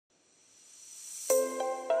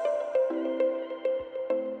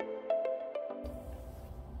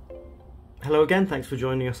Hello again, thanks for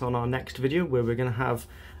joining us on our next video where we're going to have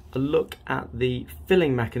a look at the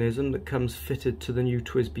filling mechanism that comes fitted to the new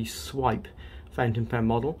TWSBI Swipe fountain pen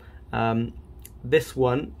model. This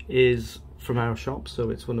one is from our shop, so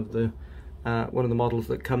it's one of the models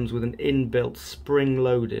that comes with an inbuilt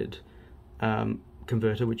spring-loaded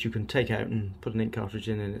converter which you can take out and put an ink cartridge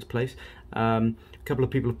in its place. A couple of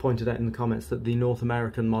people have pointed out in the comments that the North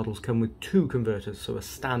American models come with two converters, so a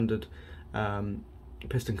standard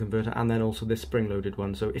piston converter and then also this spring-loaded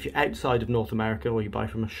one. So if you're outside of North America or you buy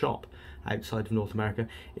from a shop outside of North America,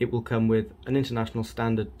 it will come with an international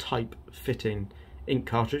standard type fitting ink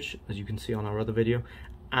cartridge, as you can see on our other video,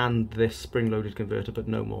 and this spring-loaded converter, but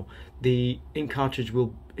no more. The ink cartridges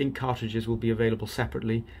will be available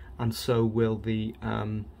separately, and so will the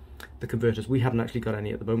converters. We haven't actually got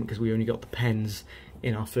any at the moment because we only got the pens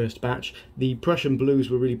in our first batch. The Prussian blues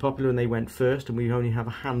were really popular and they went first, and we only have a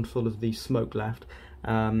handful of these smoke left.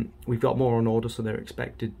 We've got more on order, so they're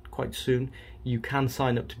expected quite soon. You can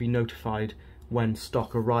sign up to be notified when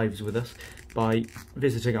stock arrives with us by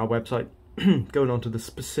visiting our website, going on to the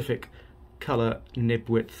specific colour, nib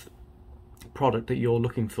width product that you're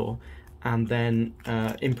looking for, and then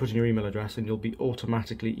inputting your email address, and you'll be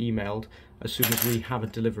automatically emailed as soon as we have a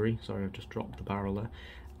delivery. Sorry, I've just dropped the barrel there.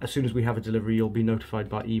 As soon as we have a delivery, you'll be notified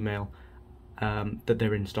by email that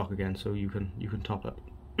they're in stock again, so you can top up.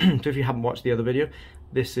 So if you haven't watched the other video,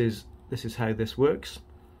 this is how this works.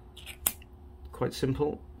 Quite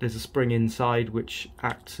simple. There's a spring inside which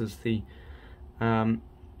acts as the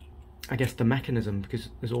I guess the mechanism, because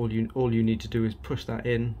all you need to do is push that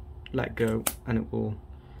in, let go, and it will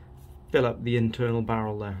fill up the internal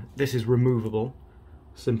barrel there. This is removable,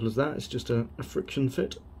 simple as that. It's just a friction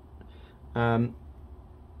fit.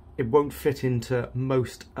 It won't fit into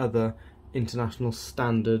most other international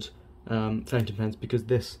standard fountain pens because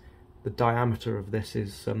the diameter of this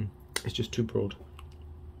is just too broad.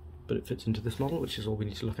 But it fits into this model, which is all we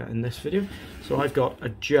need to look at in this video. So I've got a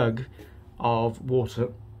jug of water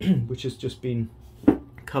which has just been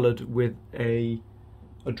coloured with a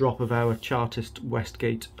drop of our Chartist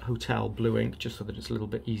Westgate Hotel blue ink, just so that it's a little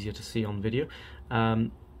bit easier to see on video. So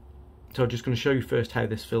I'm just going to show you first how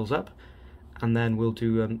this fills up, and then we'll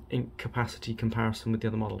do an ink capacity comparison with the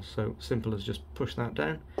other models. So simple as just push that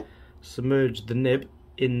down, submerge the nib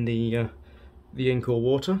in the ink or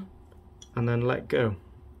water, and then let go.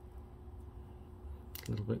 A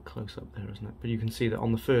little bit close up there, isn't it? But you can see that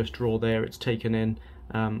on the first draw there, it's taken in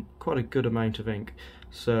quite a good amount of ink.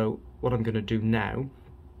 So what I'm going to do now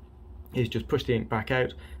is just push the ink back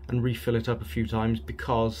out and refill it up a few times,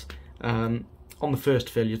 because on the first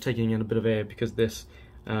fill you're taking in a bit of air, because this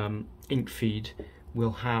ink feed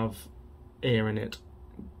will have air in it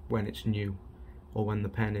when it's new, or when the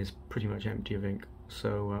pen is pretty much empty of ink.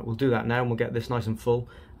 So we'll do that now, and we'll get this nice and full,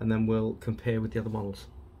 and then we'll compare with the other models.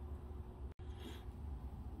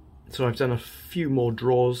 So I've done a few more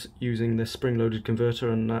draws using this spring-loaded converter,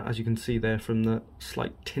 and as you can see there from the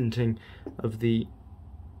slight tinting of the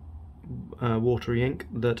watery ink,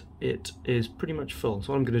 that it is pretty much full.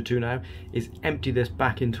 So what I'm going to do now is empty this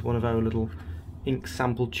back into one of our little ink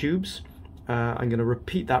sample tubes. I'm going to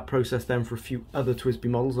repeat that process then for a few other TWSBI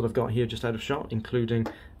models that I've got here just out of shot, including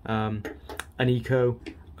an Eco,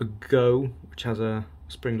 a Go, which has a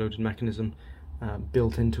spring-loaded mechanism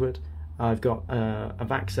built into it. I've got a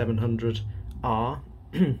Vac 700R,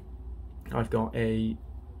 I've got a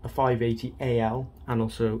 580 AL, and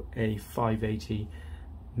also a 580,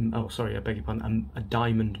 oh sorry, I beg your pardon, a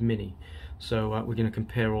Diamond Mini. So we're going to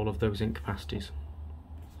compare all of those ink capacities.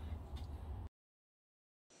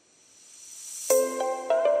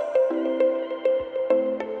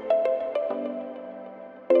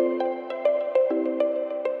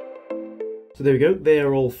 So there we go, they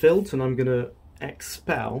are all filled, and I'm going to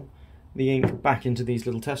expel the ink back into these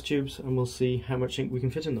little test tubes, and we'll see how much ink we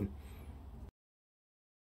can fit in them.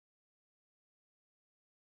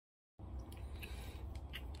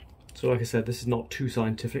 So like I said, this is not too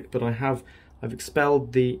scientific, but I've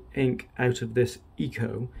expelled the ink out of this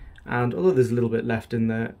Eco, and although there's a little bit left in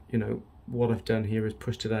there, you know, what I've done here is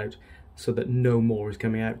pushed it out so that no more is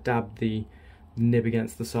coming out, dabbed the nib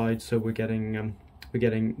against the side, so we're getting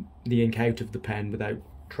the ink out of the pen without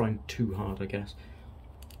trying too hard, I guess.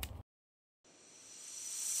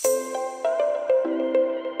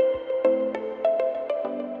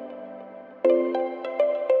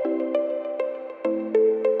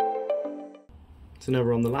 So now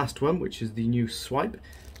we're on the last one, which is the new Swipe.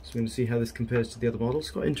 So we're going to see how this compares to the other models.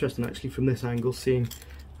 It's quite interesting actually from this angle, seeing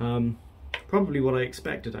probably what I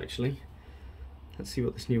expected actually. Let's see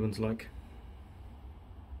what this new one's like.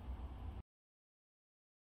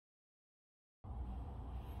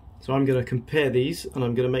 So I'm going to compare these, and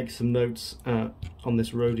I'm going to make some notes on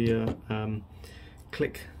this Rhodia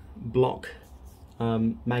click block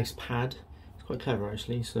mouse pad. It's quite clever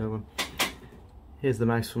actually. So here's the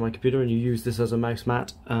mouse for my computer, and you use this as a mouse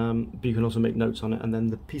mat, but you can also make notes on it, and then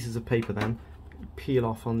the pieces of paper then peel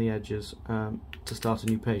off on the edges to start a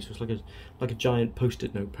new page. So it's like a giant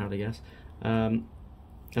post-it notepad, I guess. And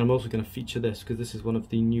I'm also going to feature this because this is one of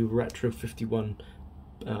the new Retro 51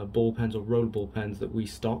 ball pens or roll ball pens that we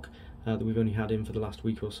stock, that we've only had in for the last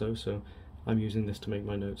week or so. So I'm using this to make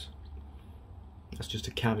my notes. That's just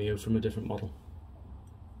a cameo from a different model.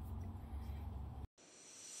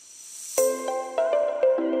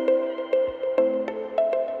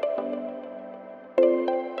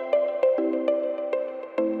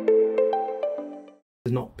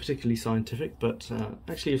 It's not particularly scientific, but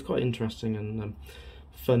actually it's quite interesting and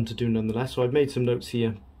fun to do nonetheless. So I've made some notes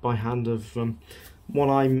here by hand of what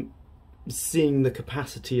I'm seeing the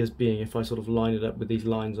capacity as being if I sort of line it up with these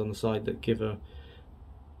lines on the side that give an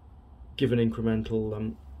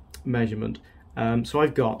incremental measurement. So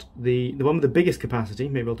I've got the one with the biggest capacity.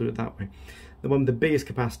 Maybe I'll do it that way. The one with the biggest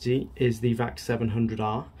capacity is the Vac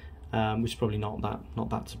 700R, which is probably not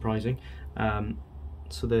that surprising.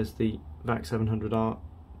 So there's the Vac 700R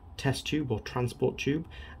test tube or transport tube,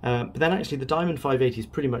 but then actually the Diamond 580 is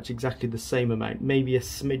pretty much exactly the same amount, maybe a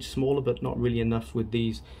smidge smaller, but not really enough with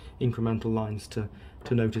these incremental lines to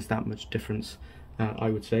notice that much difference,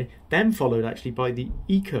 I would say. Then followed actually by the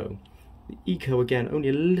Eco. The Eco again only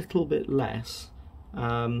a little bit less.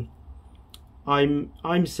 I'm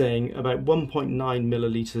saying about 1.9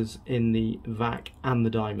 milliliters in the Vac and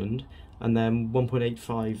the Diamond, and then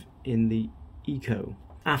 1.85 in the Eco.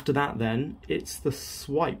 After that then, it's the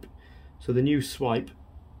Swipe. So the new Swipe,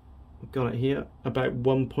 I've got it here, about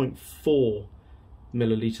 1.4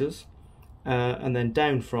 milliliters. And then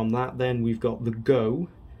down from that, then we've got the Go,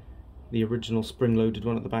 the original spring-loaded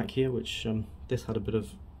one at the back here, which this had a bit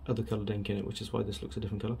of other coloured ink in it, which is why this looks a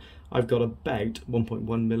different colour. I've got about 1.1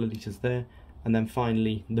 milliliters there. And then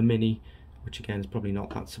finally the Mini, which again is probably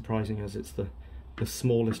not that surprising as it's the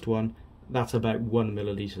smallest one. That's about 1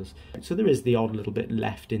 milliliters. So there is the odd little bit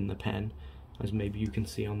left in the pen, as maybe you can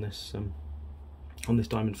see on this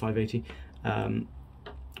Diamond 580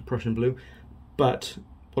 Prussian blue. But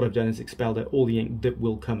what I've done is expelled out all the ink that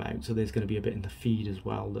will come out. So there's going to be a bit in the feed as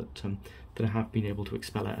well that I have been able to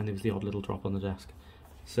expel out, and there was the odd little drop on the desk.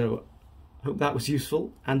 So I hope that was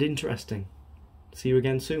useful and interesting. See you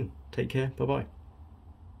again soon. Take care. Bye bye.